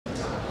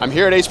I'm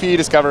here at HPE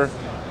Discover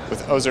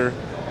with Ozer,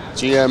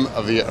 GM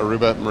of the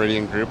Aruba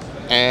Meridian Group,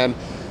 and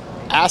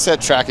asset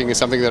tracking is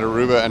something that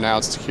Aruba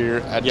announced here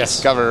at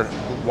Discover.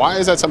 Why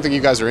is that something you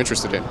guys are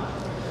interested in?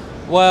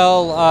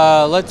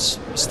 Well, let's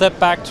step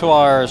back to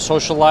our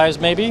social lives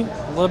maybe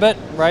a little bit,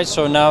 right?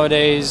 So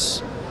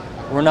nowadays,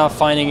 we're not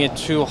finding it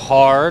too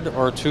hard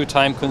or too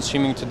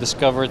time-consuming to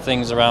discover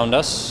things around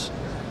us.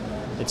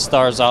 It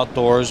starts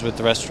outdoors with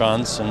the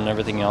restaurants and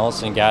everything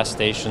else, and gas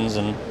stations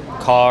and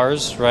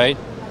cars, right?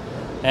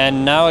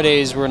 And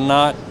nowadays, we're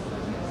not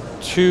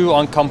too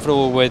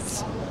uncomfortable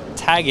with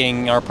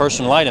tagging our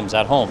personal items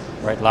at home,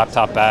 right?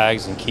 Laptop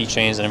bags and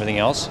keychains and everything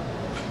else.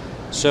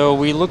 So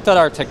we looked at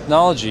our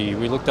technology,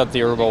 we looked at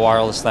the Aruba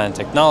wireless LAN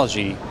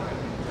technology,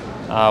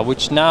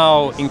 which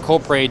now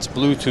incorporates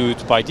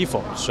Bluetooth by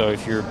default. So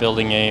if you're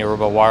building a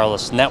Aruba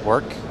wireless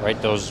network,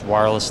 right, those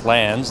wireless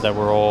LANs that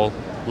we're all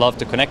love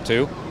to connect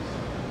to,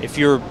 if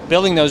you're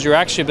building those, you're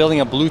actually building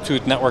a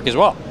Bluetooth network as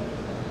well,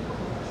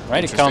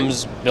 right? It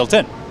comes built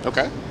in.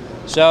 Okay.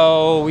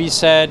 So we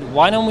said,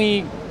 why don't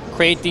we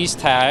create these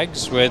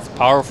tags with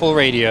powerful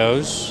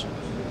radios,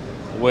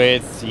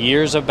 with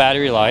years of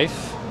battery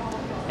life,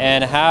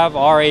 and have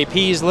our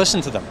APs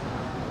listen to them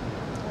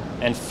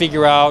and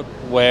figure out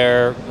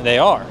where they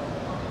are.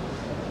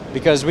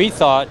 Because we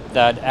thought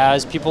that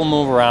as people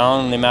move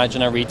around,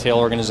 imagine a retail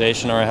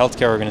organization or a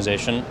healthcare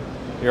organization,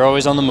 you're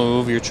always on the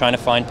move, you're trying to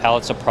find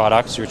pallets of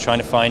products, you're trying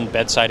to find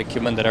bedside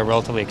equipment that are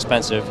relatively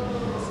expensive.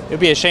 It would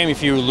be a shame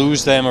if you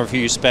lose them or if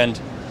you spend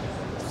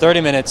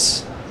 30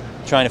 minutes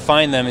trying to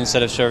find them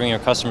instead of serving your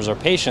customers or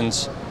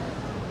patients.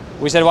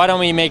 We said, why don't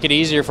we make it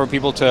easier for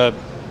people to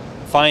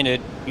find it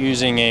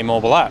using a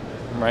mobile app,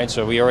 right?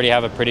 So we already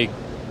have a pretty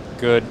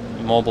good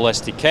mobile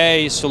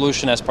SDK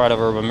solution as part of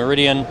Aruba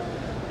Meridian,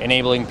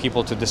 enabling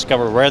people to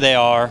discover where they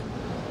are,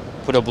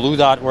 put a blue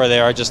dot where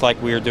they are, just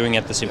like we are doing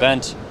at this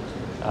event,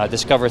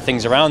 discover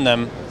things around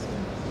them.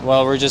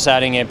 Well, we're just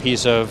adding a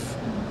piece of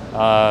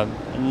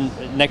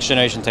next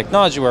generation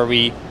technology where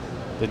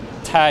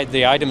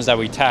the items that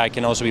we tag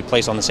can also be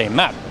placed on the same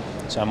map.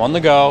 So I'm on the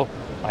go,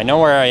 I know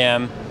where I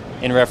am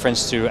in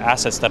reference to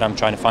assets that I'm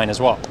trying to find as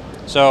well.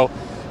 So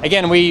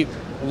again, we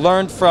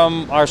learned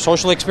from our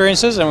social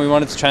experiences and we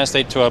wanted to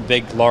translate to a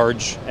big,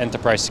 large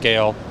enterprise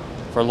scale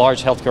for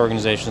large healthcare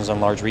organizations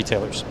and large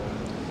retailers.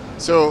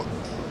 So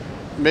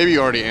maybe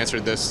you already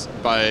answered this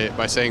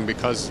by saying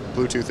because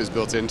Bluetooth is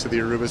built into the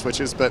Aruba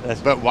switches, but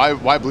why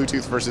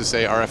Bluetooth versus,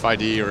 say,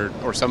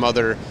 RFID or some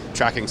other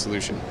tracking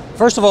solution?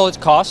 First of all, it's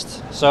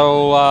cost.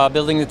 So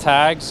building the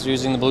tags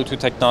using the Bluetooth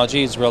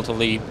technology is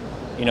relatively,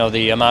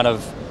 the amount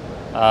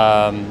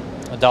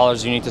of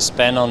dollars you need to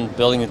spend on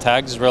building the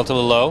tags is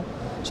relatively low.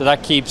 So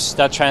that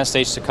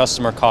translates to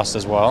customer cost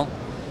as well.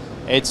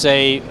 It's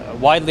a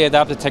widely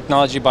adopted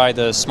technology by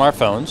the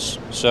smartphones.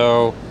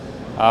 So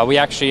we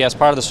actually, as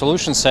part of the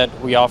solution set,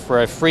 we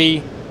offer a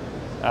free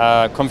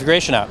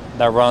configuration app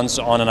that runs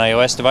on an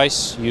iOS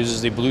device,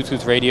 uses the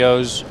Bluetooth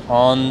radios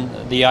on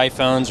the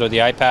iPhones or the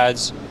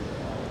iPads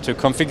to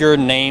configure,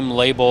 name,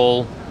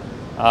 label,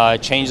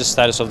 change the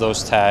status of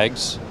those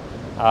tags.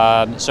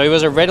 So it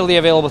was a readily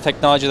available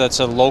technology that's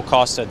a low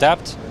cost to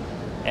adapt.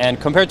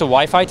 And compared to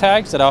Wi-Fi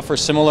tags that offer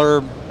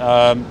similar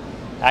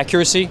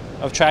accuracy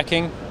of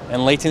tracking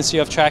and latency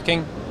of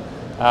tracking,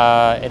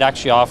 it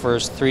actually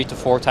offers 3 to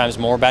 4 times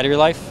more battery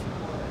life.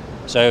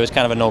 So it was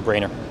kind of a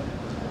no-brainer.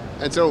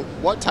 And so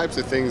what types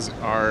of things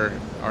are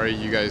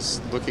you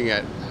guys looking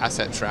at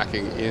asset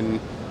tracking in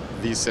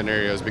these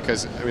scenarios?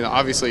 Because,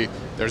 obviously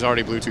there's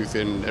already Bluetooth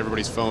in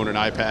everybody's phone and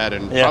iPad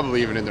and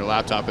probably even in their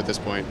laptop at this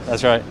point.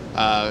 That's right.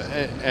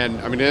 And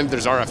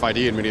there's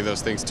RFID in many of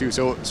those things too.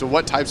 So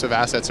what types of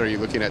assets are you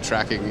looking at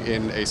tracking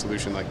in a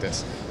solution like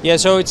this? Yeah,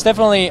 so it's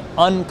definitely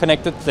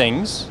unconnected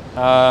things.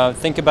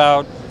 Think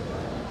about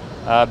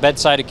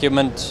bedside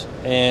equipment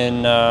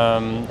in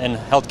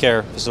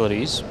healthcare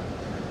facilities.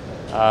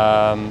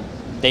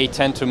 They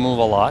tend to move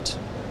a lot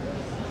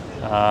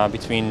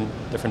between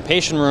different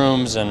patient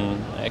rooms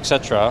and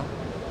etc.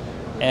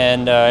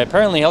 And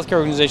apparently healthcare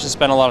organizations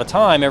spend a lot of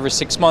time, every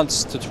 6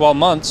 months to 12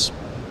 months,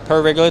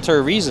 per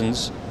regulatory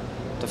reasons,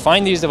 to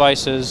find these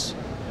devices,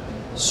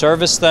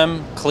 service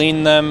them,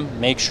 clean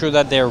them, make sure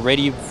that they're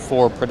ready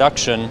for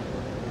production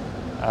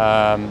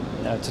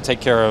to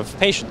take care of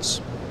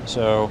patients.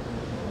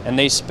 And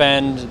they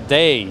spend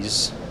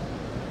days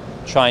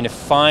trying to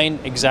find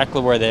exactly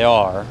where they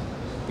are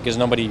because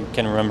nobody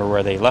can remember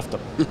where they left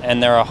them.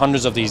 And there are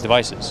hundreds of these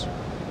devices.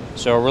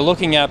 So we're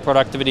looking at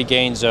productivity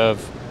gains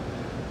of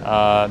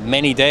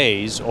many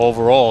days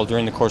overall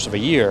during the course of a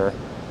year,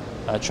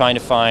 trying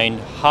to find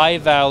high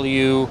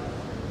value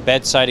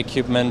bedside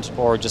equipment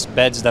or just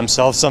beds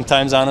themselves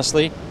sometimes,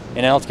 honestly,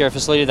 in a healthcare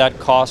facility that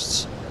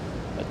costs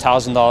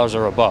 $1,000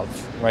 or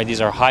above, right?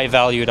 These are high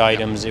valued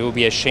items. It would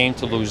be a shame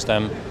to lose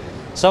them.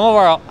 Some of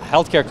our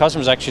healthcare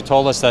customers actually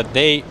told us that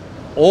they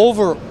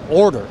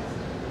over-order.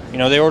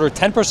 They order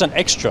 10%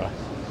 extra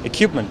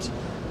equipment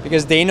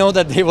because they know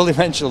that they will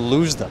eventually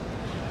lose them.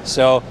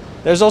 So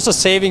there's also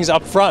savings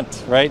up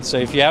front, right? So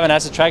if you have an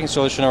asset tracking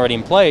solution already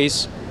in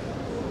place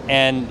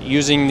and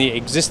using the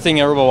existing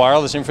Aruba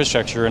wireless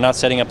infrastructure and not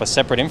setting up a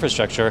separate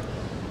infrastructure,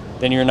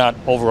 then you're not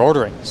over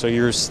ordering. So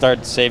you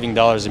start saving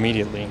dollars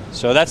immediately.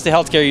 So that's the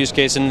healthcare use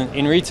case. And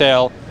in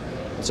retail,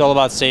 it's all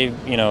about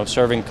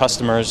serving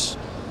customers.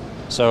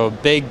 So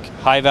big,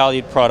 high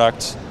valued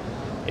product.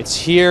 It's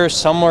here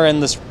somewhere in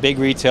this big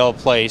retail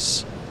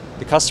place.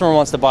 The customer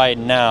wants to buy it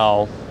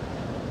now.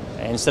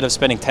 And instead of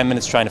spending 10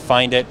 minutes trying to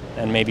find it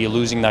and maybe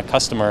losing that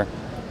customer,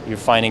 you're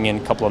finding in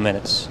a couple of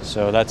minutes.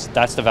 So that's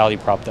the value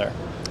prop there.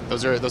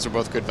 Those are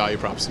both good value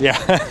props. Yeah.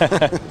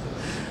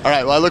 All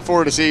right, well, I look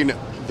forward to seeing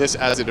this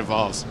as it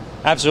evolves.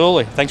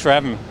 Absolutely. Thanks for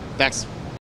having me. Thanks.